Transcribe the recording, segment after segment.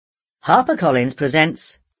HarperCollins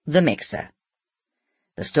presents The Mixer,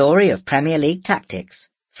 the story of Premier League tactics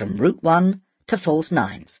from Route 1 to False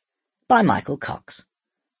Nines, by Michael Cox.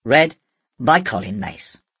 Read by Colin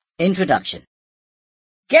Mace. Introduction.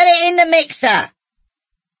 Get it in the mixer!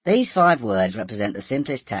 These 5 words represent the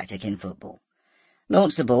simplest tactic in football.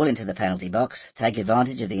 Launch the ball into the penalty box, take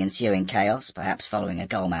advantage of the ensuing chaos, perhaps following a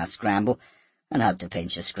goalmouth scramble, and hope to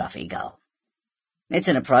pinch a scruffy goal. It's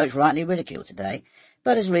an approach rightly ridiculed today,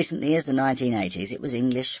 but as recently as the 1980s it was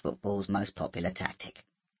English football's most popular tactic.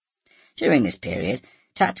 During this period,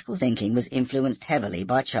 tactical thinking was influenced heavily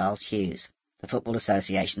by Charles Hughes, the Football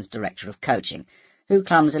Association's Director of Coaching, who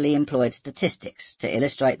clumsily employed statistics to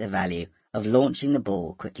illustrate the value of launching the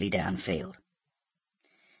ball quickly downfield.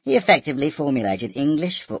 He effectively formulated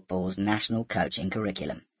English football's national coaching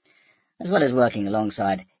curriculum, as well as working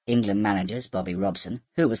alongside England managers Bobby Robson,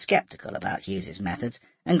 who was sceptical about Hughes's methods,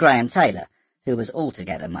 and Graham Taylor, who was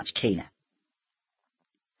altogether much keener.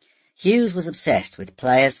 Hughes was obsessed with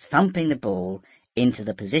players thumping the ball into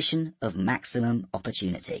the position of maximum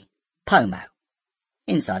opportunity, POMO,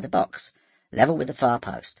 inside the box, level with the far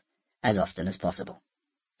post, as often as possible.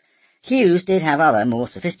 Hughes did have other, more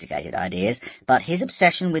sophisticated ideas, but his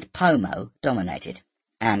obsession with POMO dominated,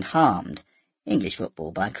 and harmed, English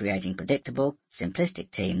football by creating predictable,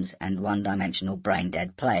 simplistic teams and one-dimensional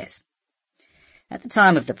brain-dead players. At the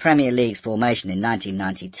time of the Premier League's formation in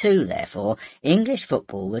 1992, therefore, English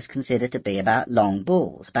football was considered to be about long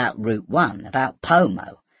balls, about Route 1, about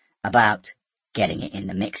POMO, about getting it in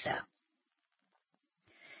the mixer.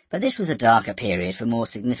 But this was a darker period for more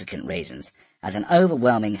significant reasons, as an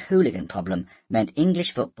overwhelming hooligan problem meant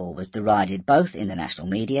English football was derided both in the national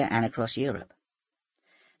media and across Europe.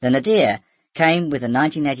 The nadir came with the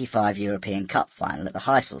 1985 European Cup final at the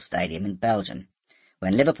Heysel Stadium in Belgium,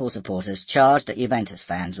 when Liverpool supporters charged at Juventus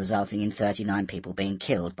fans, resulting in 39 people being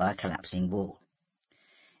killed by a collapsing wall.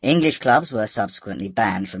 English clubs were subsequently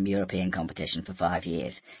banned from European competition for 5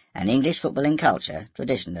 years, and English footballing culture,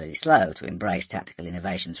 traditionally slow to embrace tactical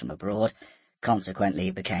innovations from abroad, consequently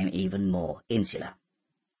became even more insular.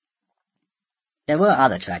 There were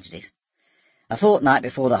other tragedies. A fortnight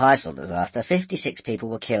before the Heysel disaster, 56 people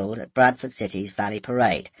were killed at Bradford City's Valley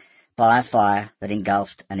Parade by a fire that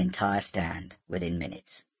engulfed an entire stand within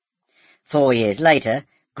minutes. 4 years later,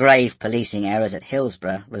 grave policing errors at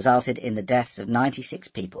Hillsborough resulted in the deaths of 96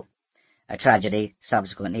 people, a tragedy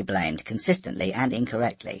subsequently blamed consistently and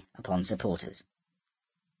incorrectly upon supporters.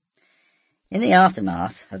 In the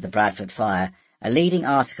aftermath of the Bradford fire, a leading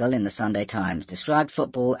article in the Sunday Times described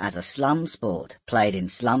football as a slum sport played in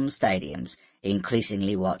slum stadiums,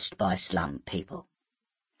 increasingly watched by slum people.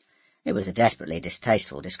 It was a desperately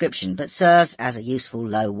distasteful description, but serves as a useful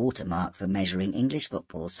low watermark for measuring English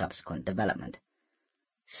football's subsequent development.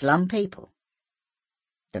 Slum people.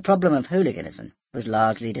 The problem of hooliganism was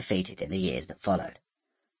largely defeated in the years that followed.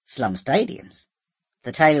 Slum stadiums.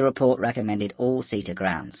 The Taylor Report recommended all-seater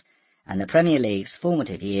grounds, and the Premier League's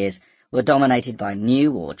formative years were dominated by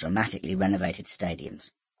new or dramatically renovated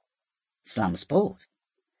stadiums. Slum sport.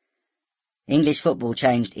 English football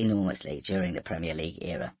changed enormously during the Premier League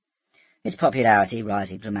era, its popularity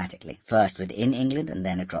rising dramatically, first within England and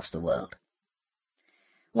then across the world.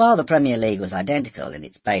 While the Premier League was identical in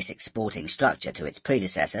its basic sporting structure to its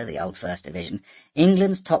predecessor, the old First Division,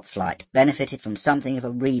 England's top flight benefited from something of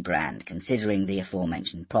a rebrand considering the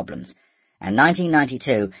aforementioned problems, and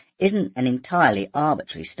 1992 isn't an entirely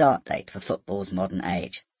arbitrary start date for football's modern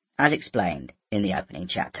age, as explained in the opening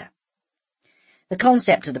chapter. The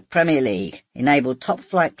concept of the Premier League enabled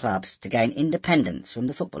top-flight clubs to gain independence from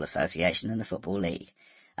the Football Association and the Football League,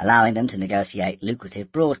 allowing them to negotiate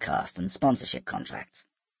lucrative broadcast and sponsorship contracts.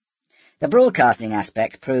 The broadcasting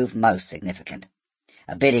aspect proved most significant.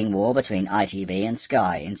 A bidding war between ITV and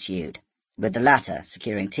Sky ensued, with the latter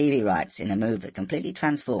securing TV rights in a move that completely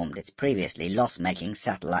transformed its previously loss-making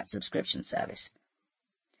satellite subscription service.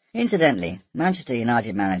 Incidentally, Manchester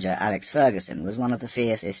United manager Alex Ferguson was one of the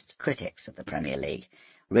fiercest critics of the Premier League,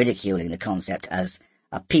 ridiculing the concept as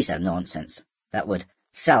a piece of nonsense that would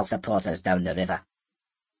sell supporters down the river.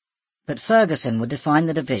 But Ferguson would define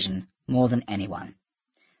the division more than anyone,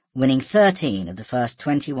 winning 13 of the first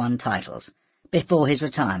 21 titles before his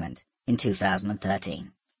retirement in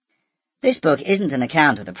 2013. This book isn't an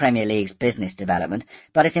account of the Premier League's business development,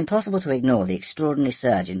 but it's impossible to ignore the extraordinary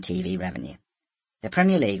surge in TV revenue. The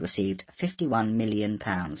Premier League received £51 million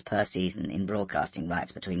per season in broadcasting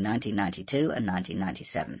rights between 1992 and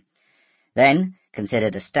 1997, then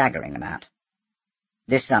considered a staggering amount.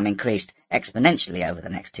 This sum increased exponentially over the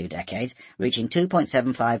next 2 decades, reaching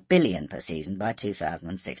 £2.75 billion per season by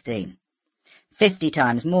 2016, 50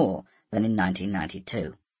 times more than in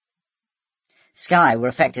 1992. Sky were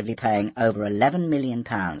effectively paying over £11 million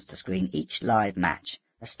to screen each live match,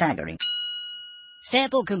 a staggering...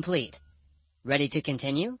 Sample complete. Ready to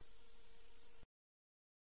continue?